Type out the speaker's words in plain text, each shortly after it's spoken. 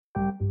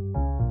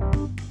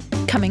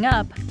Coming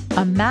up,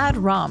 a mad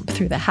romp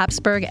through the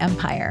Habsburg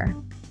Empire.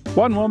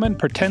 One woman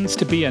pretends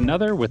to be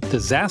another with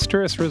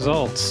disastrous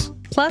results.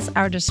 Plus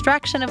our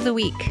distraction of the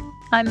week.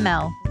 I'm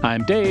Mel.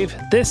 I'm Dave.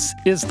 This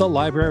is the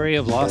Library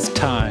of Lost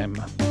Time.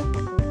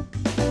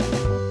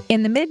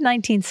 In the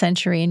mid-19th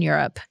century in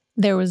Europe,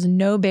 there was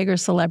no bigger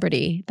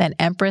celebrity than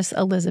Empress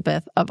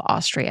Elizabeth of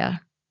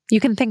Austria.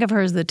 You can think of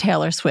her as the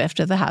Taylor Swift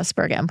of the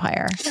Habsburg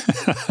Empire.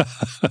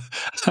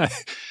 I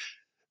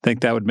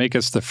think that would make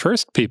us the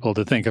first people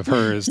to think of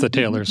her as the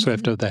Taylor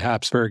Swift of the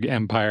Habsburg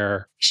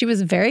Empire. She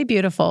was very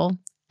beautiful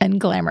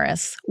and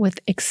glamorous, with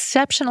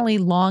exceptionally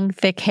long,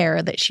 thick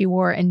hair that she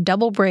wore in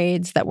double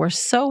braids that were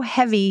so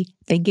heavy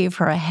they gave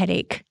her a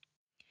headache.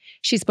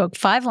 She spoke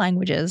 5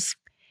 languages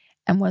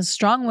and was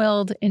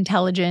strong-willed,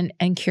 intelligent,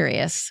 and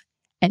curious.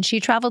 And she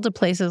traveled to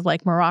places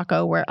like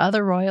Morocco where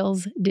other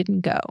royals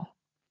didn't go.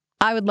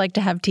 I would like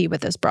to have tea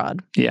with this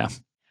broad. Yeah.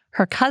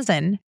 Her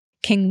cousin,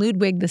 King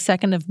Ludwig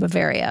II of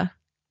Bavaria,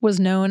 was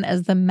known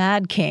as the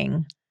Mad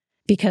King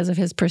because of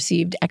his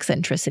perceived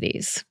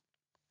eccentricities.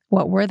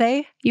 What were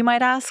they, you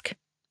might ask?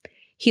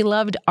 He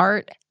loved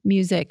art,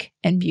 music,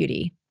 and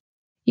beauty.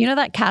 You know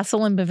that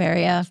castle in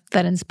Bavaria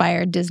that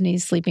inspired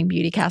Disney's Sleeping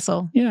Beauty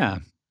castle? Yeah.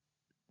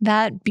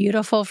 That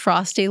beautiful,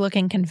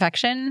 frosty-looking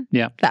confection?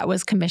 Yeah. That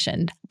was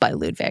commissioned by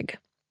Ludwig.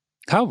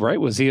 How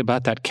right was he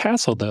about that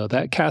castle, though?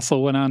 That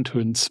castle went on to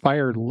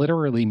inspire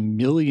literally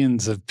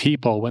millions of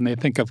people. When they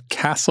think of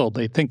castle,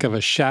 they think of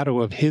a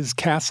shadow of his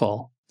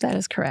castle. That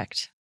is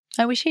correct.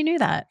 I wish he knew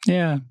that.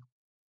 Yeah.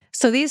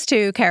 So these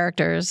 2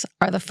 characters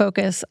are the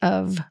focus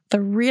of the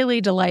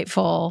really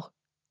delightful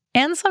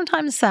and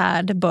sometimes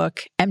sad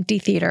book, Empty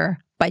Theater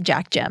by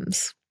Jack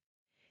Gems.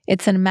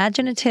 It's an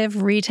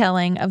imaginative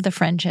retelling of the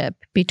friendship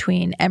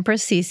between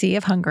Empress Sisi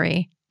of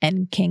Hungary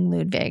and King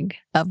Ludwig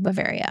of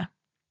Bavaria.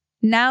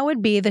 Now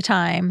would be the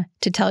time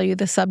to tell you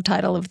the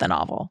subtitle of the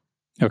novel.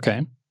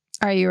 Okay.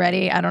 Are you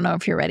ready? I don't know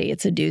if you're ready.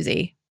 It's a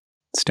doozy.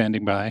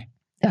 Standing by.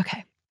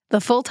 Okay. The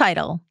full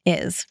title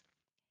is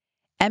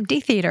Empty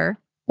Theater,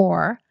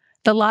 or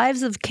The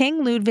Lives of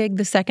King Ludwig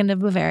II of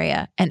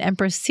Bavaria and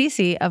Empress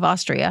Sisi of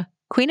Austria,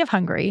 Queen of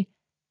Hungary,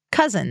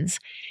 cousins,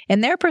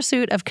 in their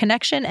pursuit of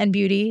connection and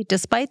beauty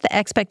despite the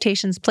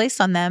expectations placed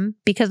on them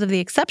because of the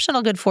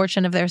exceptional good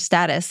fortune of their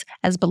status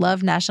as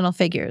beloved national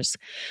figures,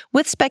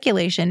 with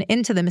speculation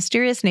into the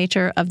mysterious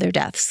nature of their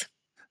deaths.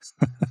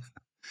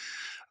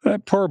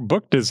 That poor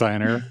book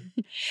designer.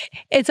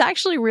 It's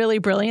actually really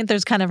brilliant.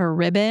 There's kind of a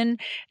ribbon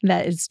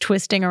that is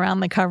twisting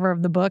around the cover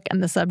of the book,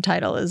 and the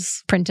subtitle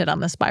is printed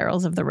on the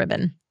spirals of the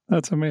ribbon.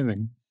 That's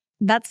amazing.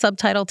 That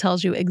subtitle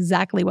tells you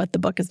exactly what the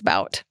book is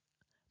about.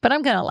 But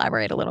I'm going to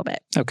elaborate a little bit.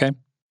 Okay.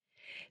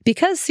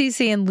 Because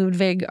Sisi and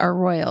Ludwig are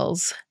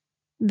royals,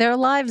 their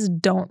lives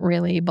don't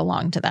really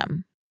belong to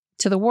them.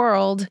 To the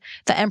world,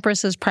 the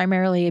Empress is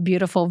primarily a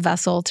beautiful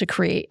vessel to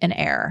create an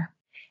heir.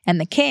 And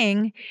the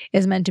king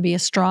is meant to be a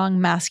strong,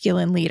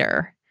 masculine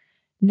leader.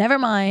 Never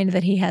mind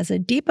that he has a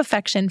deep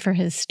affection for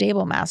his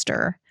stable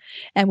master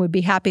and would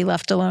be happy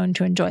left alone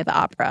to enjoy the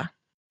opera.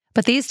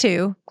 But these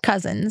 2,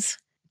 cousins,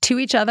 to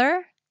each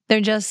other, they're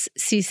just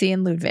Sisi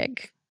and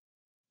Ludwig.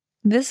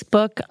 This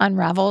book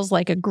unravels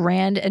like a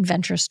grand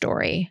adventure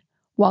story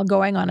while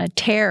going on a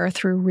tear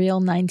through real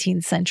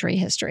 19th century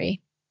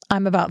history.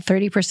 I'm about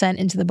 30%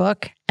 into the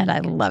book, and I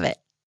love it.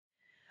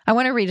 I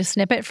want to read a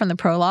snippet from the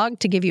prologue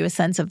to give you a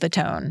sense of the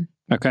tone.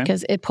 Okay.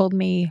 Because it pulled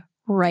me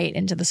right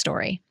into the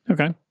story.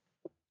 Okay.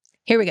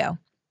 Here we go.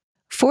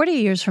 40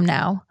 years from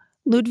now,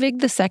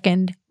 Ludwig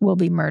II will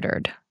be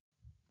murdered.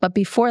 But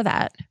before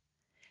that,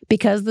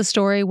 because the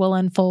story will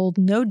unfold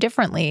no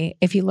differently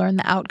if you learn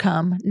the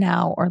outcome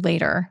now or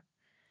later,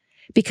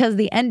 because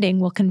the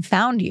ending will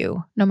confound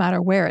you no matter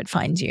where it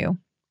finds you,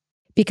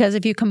 because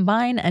if you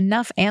combine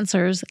enough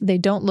answers, they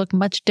don't look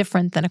much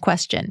different than a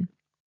question.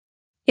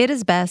 It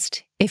is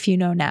best if you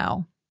know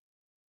now.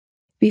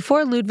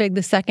 Before Ludwig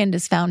II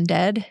is found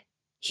dead,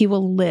 he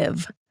will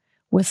live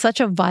with such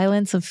a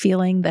violence of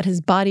feeling that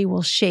his body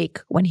will shake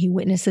when he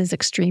witnesses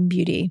extreme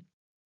beauty.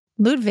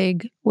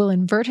 Ludwig will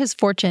invert his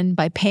fortune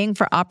by paying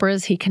for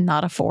operas he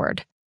cannot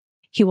afford.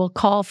 He will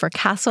call for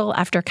castle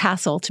after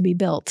castle to be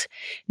built,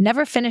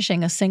 never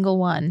finishing a single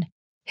one,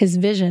 his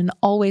vision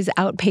always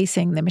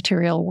outpacing the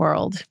material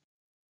world.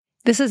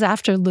 This is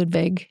after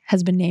Ludwig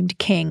has been named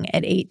king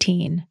at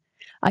 18.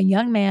 A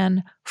young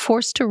man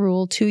forced to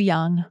rule too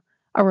young,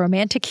 a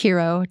romantic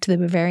hero to the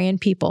Bavarian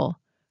people,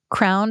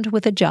 crowned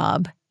with a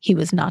job he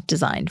was not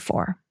designed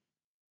for.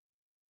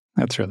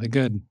 That's really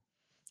good.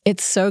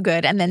 It's so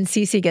good. And then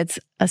Sisi gets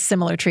a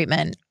similar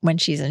treatment when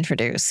she's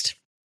introduced.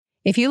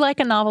 If you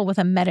like a novel with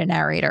a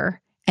meta-narrator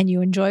and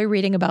you enjoy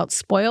reading about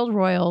spoiled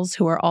royals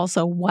who are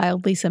also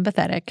wildly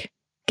sympathetic,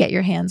 get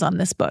your hands on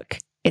this book.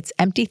 It's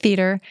Empty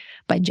Theater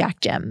by Jack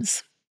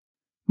Gems.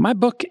 My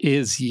book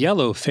is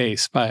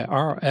Yellowface by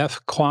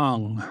R.F.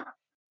 Kuang.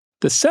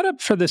 The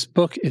setup for this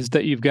book is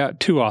that you've got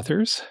 2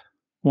 authors.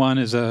 One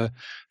is a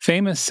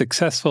famous,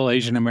 successful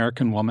Asian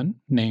American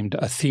woman named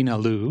Athena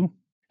Liu,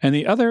 and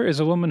the other is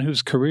a woman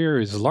whose career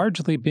is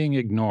largely being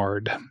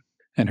ignored.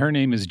 And her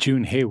name is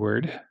June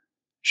Hayward.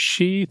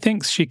 She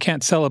thinks she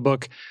can't sell a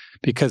book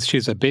because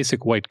she's a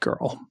basic white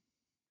girl.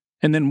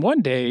 And then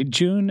one day,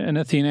 June and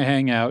Athena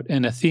hang out,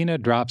 and Athena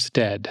drops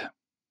dead.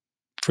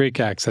 Freak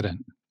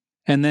accident.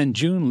 And then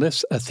June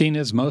lifts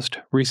Athena's most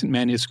recent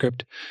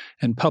manuscript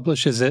and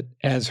publishes it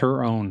as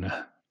her own.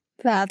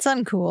 That's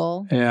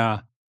uncool.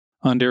 Yeah.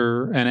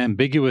 Under an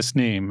ambiguous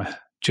name,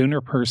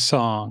 Juniper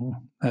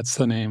Song. That's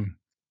the name.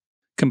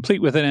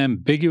 Complete with an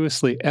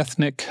ambiguously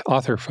ethnic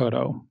author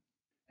photo.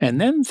 And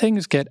then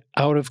things get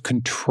out of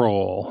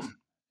control.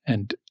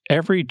 And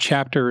every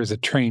chapter is a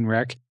train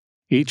wreck,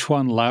 each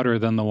one louder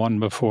than the one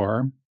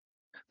before.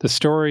 The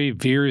story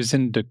veers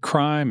into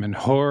crime and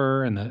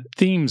horror, and the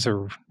themes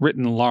are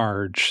written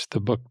large. The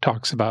book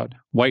talks about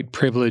white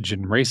privilege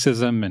and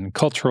racism and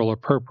cultural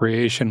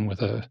appropriation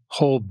with a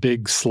whole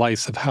big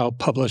slice of how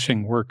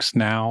publishing works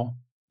now.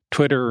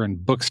 Twitter and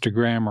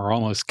Bookstagram are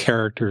almost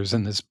characters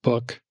in this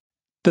book.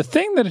 The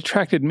thing that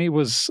attracted me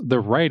was the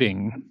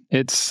writing.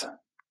 It's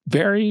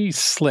very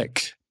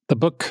slick. The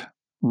book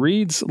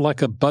reads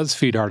like a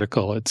BuzzFeed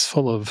article. It's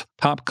full of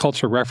pop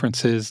culture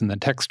references, and the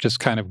text just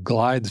kind of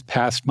glides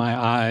past my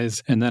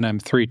eyes, and then I'm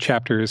 3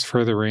 chapters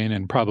further in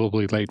and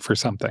probably late for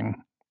something.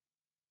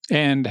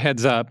 And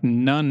heads up,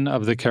 none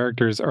of the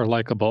characters are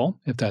likable.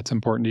 If that's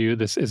important to you,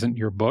 this isn't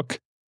your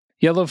book.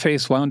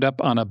 Yellowface wound up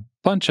on a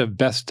bunch of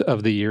best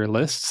of the year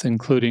lists,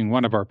 including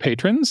one of our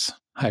patrons.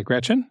 Hi,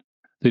 Gretchen.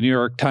 The New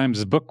York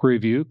Times Book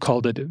Review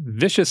called it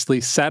viciously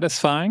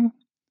satisfying.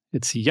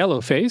 It's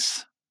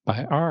Yellowface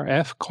by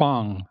R.F.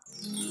 Kuang.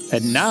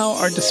 And now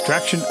our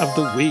distraction of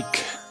the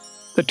week.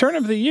 The turn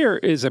of the year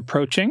is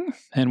approaching,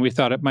 and we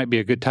thought it might be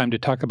a good time to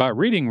talk about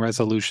reading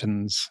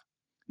resolutions.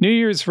 New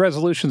Year's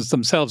resolutions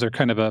themselves are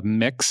kind of a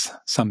mix.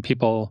 Some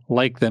people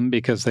like them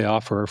because they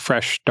offer a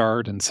fresh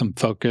start and some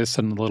focus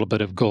and a little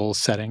bit of goal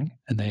setting,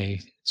 and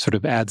they sort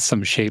of add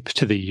some shape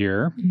to the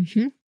year.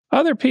 Mm-hmm.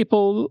 Other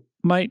people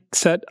might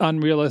set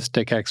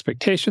unrealistic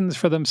expectations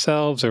for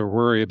themselves or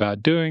worry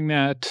about doing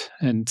that,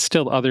 and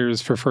still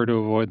others prefer to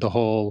avoid the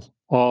whole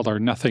all or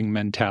nothing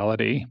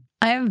mentality.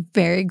 I am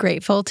very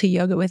grateful to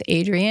Yoga with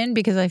Adriene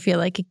because I feel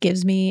like it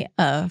gives me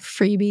a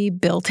freebie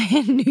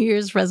built-in New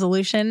Year's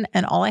resolution,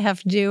 and all I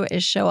have to do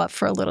is show up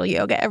for a little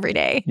yoga every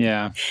day.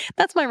 Yeah.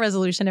 That's my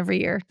resolution every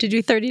year, to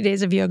do 30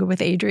 days of yoga with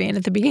Adriene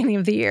at the beginning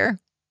of the year.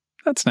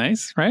 That's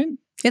nice, right?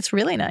 It's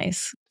really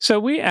nice. So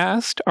we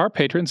asked our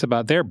patrons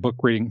about their book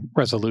reading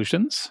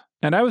resolutions,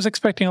 and I was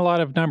expecting a lot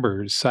of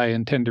numbers. I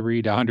intend to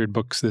read 100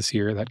 books this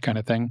year, that kind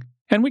of thing.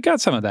 And we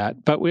got some of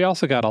that, but we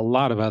also got a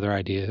lot of other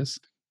ideas.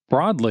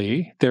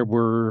 Broadly, there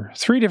were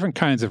 3 different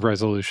kinds of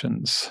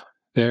resolutions.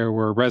 There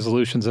were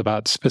resolutions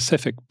about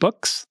specific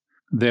books.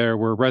 There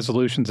were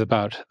resolutions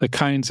about the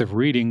kinds of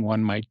reading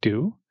one might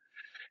do.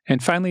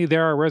 And finally,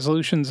 there are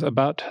resolutions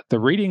about the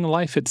reading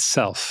life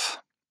itself.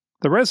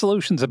 The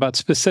resolutions about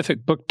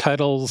specific book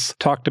titles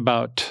talked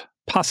about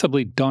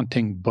possibly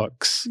daunting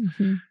books.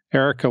 Mm-hmm.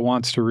 Erica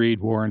wants to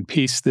read War and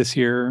Peace this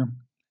year.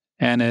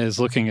 Anna is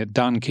looking at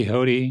Don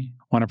Quixote.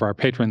 One of our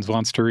patrons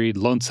wants to read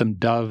Lonesome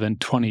Dove in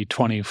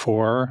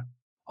 2024.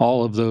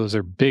 All of those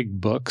are big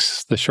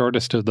books. The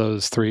shortest of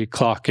those 3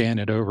 clock in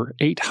at over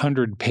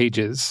 800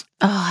 pages.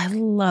 Oh, I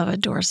love a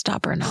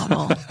doorstopper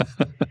novel.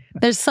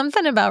 There's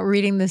something about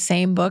reading the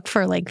same book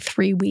for like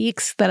 3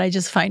 weeks that I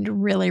just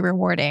find really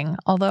rewarding,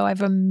 although I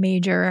have a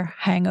major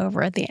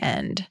hangover at the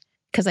end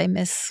because I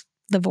miss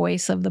the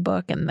voice of the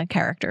book and the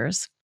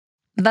characters.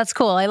 But that's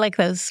cool. I like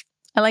those.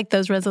 I like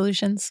those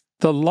resolutions.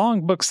 The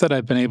long books that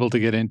I've been able to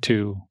get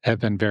into have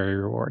been very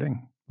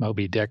rewarding.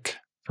 Moby Dick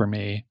for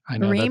me. I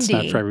know Ream that's D.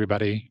 not for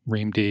everybody.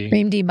 Ream D.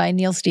 Ream D by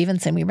Neil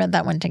Stevenson. We read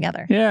that one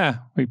together. Yeah,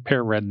 we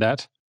pair read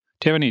that.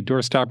 Do you have any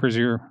doorstoppers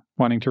you're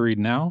wanting to read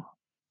now?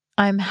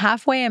 I'm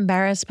halfway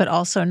embarrassed, but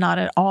also not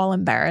at all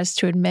embarrassed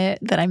to admit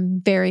that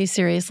I'm very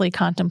seriously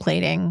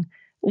contemplating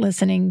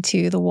listening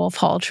to the Wolf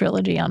Hall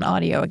trilogy on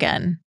audio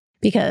again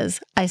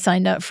because I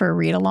signed up for a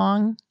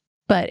read-along,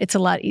 but it's a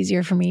lot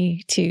easier for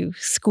me to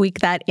squeak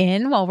that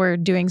in while we're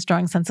doing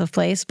Strong Sense of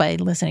Place by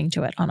listening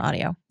to it on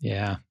audio.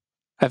 Yeah.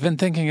 I've been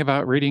thinking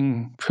about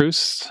reading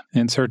Proust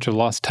In Search of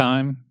Lost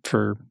Time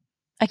for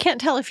I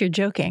can't tell if you're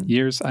joking.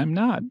 years. I'm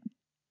not.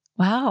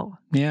 Wow.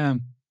 Yeah.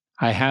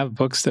 I have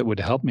books that would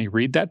help me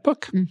read that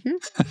book.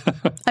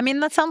 Mm-hmm. I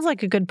mean, that sounds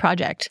like a good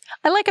project.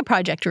 I like a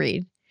project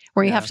read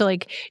where you have to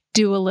like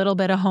do a little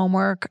bit of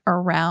homework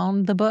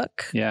around the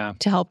book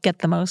to help get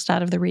the most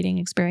out of the reading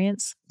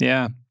experience.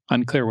 Yeah.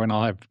 Unclear when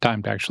I'll have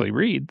time to actually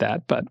read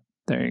that, but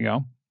there you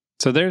go.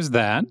 So there's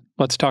that.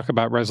 Let's talk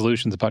about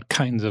resolutions about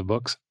kinds of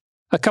books.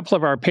 A couple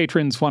of our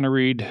patrons want to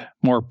read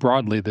more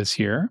broadly this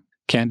year.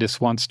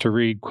 Candace wants to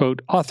read,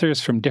 quote,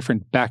 authors from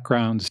different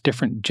backgrounds,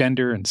 different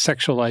gender and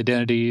sexual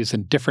identities,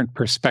 and different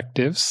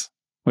perspectives,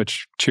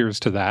 which cheers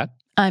to that.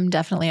 I'm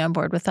definitely on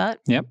board with that.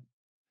 Yep.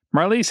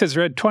 Marlise has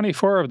read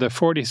 24 of the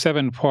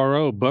 47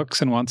 Poirot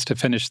books and wants to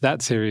finish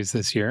that series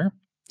this year.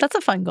 That's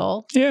a fun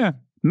goal. Yeah.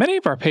 Many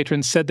of our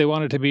patrons said they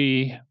wanted to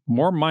be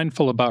more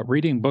mindful about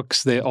reading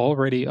books they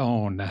already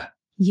own.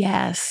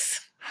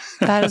 Yes.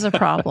 That is a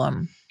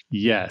problem.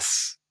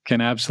 Yes.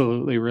 Can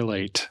absolutely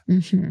relate.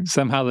 Mm-hmm.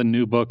 Somehow the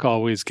new book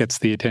always gets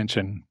the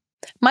attention.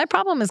 My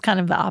problem is kind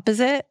of the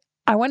opposite.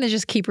 I want to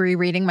just keep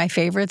rereading my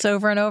favorites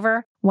over and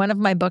over. One of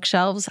my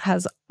bookshelves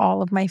has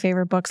all of my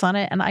favorite books on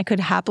it, and I could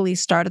happily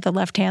start at the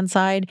left-hand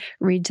side,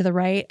 read to the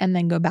right, and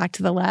then go back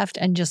to the left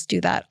and just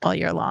do that all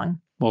year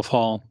long. Wolf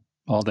Hall,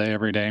 all day,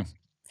 every day.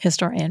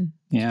 Historian.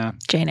 Yeah.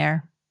 Jane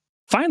Eyre.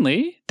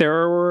 Finally,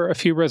 there were a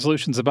few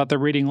resolutions about the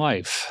reading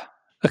life.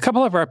 A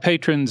couple of our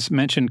patrons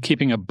mentioned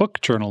keeping a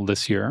book journal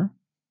this year.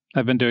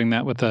 I've been doing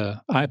that with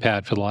the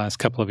iPad for the last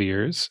couple of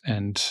years,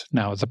 and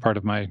now as a part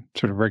of my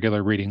sort of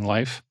regular reading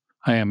life.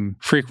 I am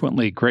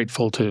frequently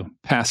grateful to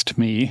past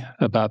me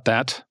about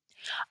that.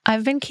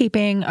 I've been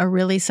keeping a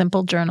really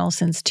simple journal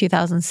since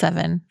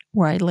 2007,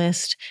 where I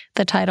list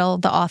the title,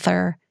 the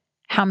author,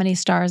 how many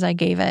stars I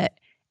gave it,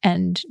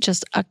 and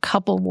just a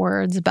couple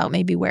words about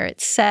maybe where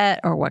it's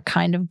set or what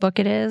kind of book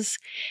it is.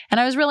 And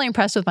I was really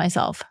impressed with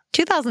myself.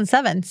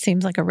 2007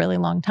 seems like a really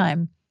long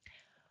time.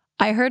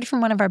 I heard from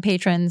one of our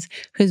patrons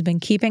who's been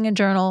keeping a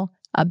journal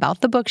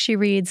about the book she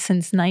reads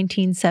since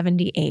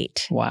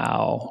 1978.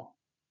 Wow.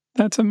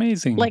 That's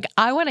amazing. Like,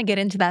 I want to get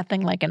into that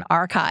thing like an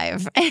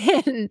archive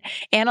and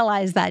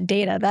analyze that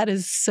data. That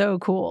is so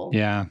cool.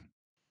 Yeah.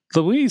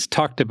 Louise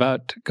talked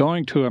about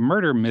going to a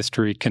murder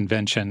mystery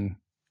convention.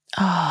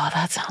 Oh,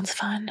 that sounds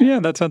fun.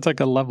 Yeah, that sounds like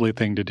a lovely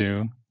thing to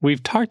do.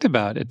 We've talked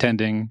about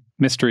attending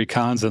mystery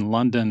cons in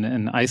London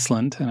and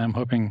Iceland, and I'm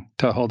hoping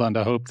to hold on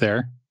to hope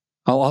there.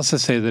 I'll also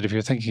say that if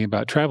you're thinking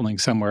about traveling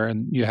somewhere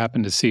and you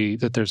happen to see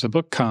that there's a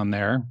book con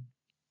there.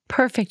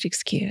 Perfect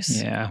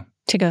excuse. Yeah.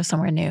 To go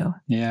somewhere new.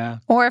 Yeah.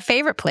 Or a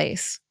favorite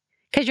place.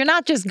 Because you're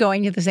not just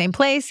going to the same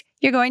place,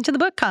 you're going to the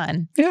book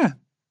con. Yeah.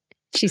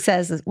 She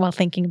says while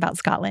thinking about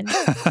Scotland.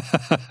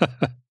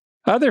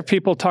 Other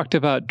people talked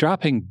about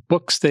dropping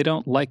books they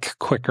don't like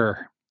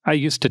quicker. I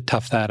used to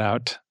tough that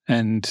out.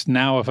 And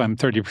now if I'm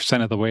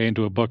 30% of the way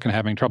into a book and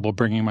having trouble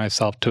bringing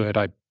myself to it,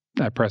 I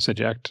press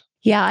eject.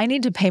 Yeah, I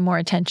need to pay more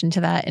attention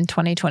to that in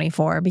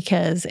 2024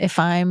 because if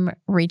I'm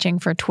reaching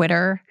for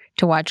Twitter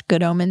to watch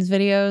Good Omens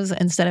videos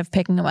instead of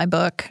picking up my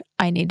book,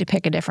 I need to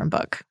pick a different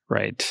book.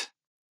 Right.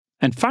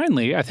 And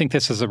finally, I think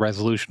this is a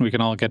resolution we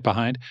can all get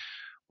behind.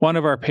 One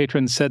of our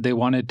patrons said they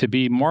wanted to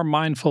be more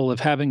mindful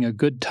of having a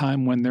good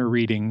time when they're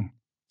reading.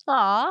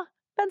 Aw,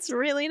 that's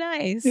really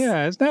nice.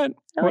 Yeah, isn't that?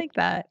 I like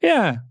that.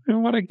 Yeah,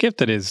 and what a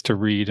gift it is to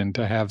read and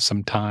to have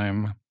some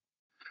time.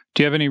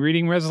 Do you have any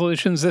reading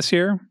resolutions this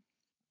year?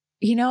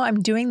 You know,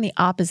 I'm doing the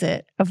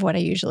opposite of what I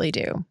usually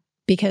do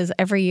because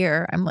every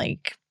year I'm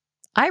like,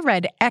 I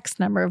read X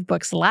number of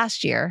books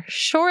last year.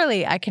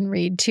 Surely I can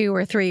read 2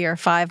 or 3 or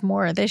 5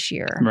 more this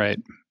year. Right.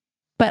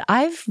 But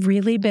I've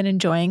really been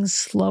enjoying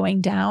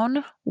slowing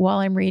down while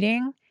I'm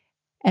reading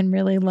and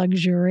really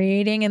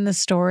luxuriating in the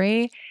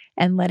story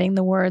and letting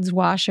the words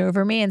wash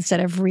over me instead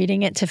of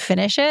reading it to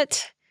finish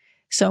it.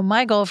 So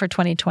my goal for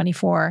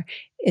 2024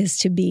 is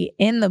to be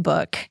in the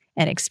book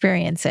and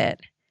experience it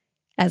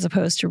as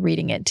opposed to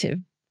reading it to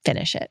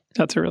finish it.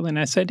 That's a really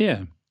nice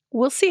idea.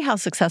 We'll see how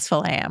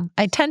successful I am.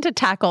 I tend to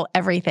tackle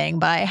everything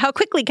by how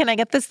quickly can I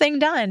get this thing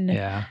done?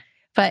 Yeah.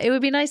 But it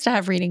would be nice to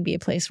have reading be a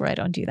place where I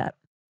don't do that.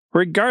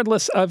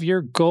 Regardless of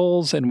your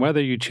goals and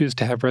whether you choose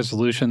to have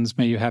resolutions,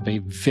 may you have a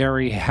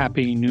very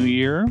happy new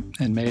year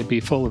and may it be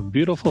full of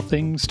beautiful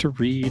things to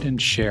read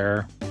and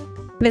share.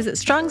 Visit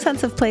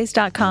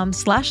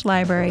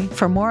strongsenseofplace.com/library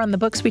for more on the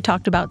books we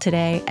talked about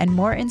today and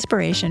more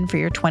inspiration for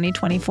your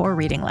 2024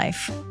 reading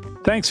life.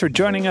 Thanks for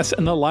joining us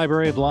in the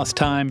Library of Lost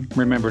Time.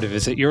 Remember to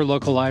visit your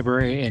local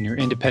library and your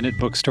independent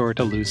bookstore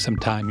to lose some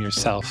time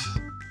yourself.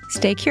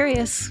 Stay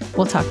curious.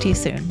 We'll talk to you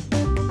soon.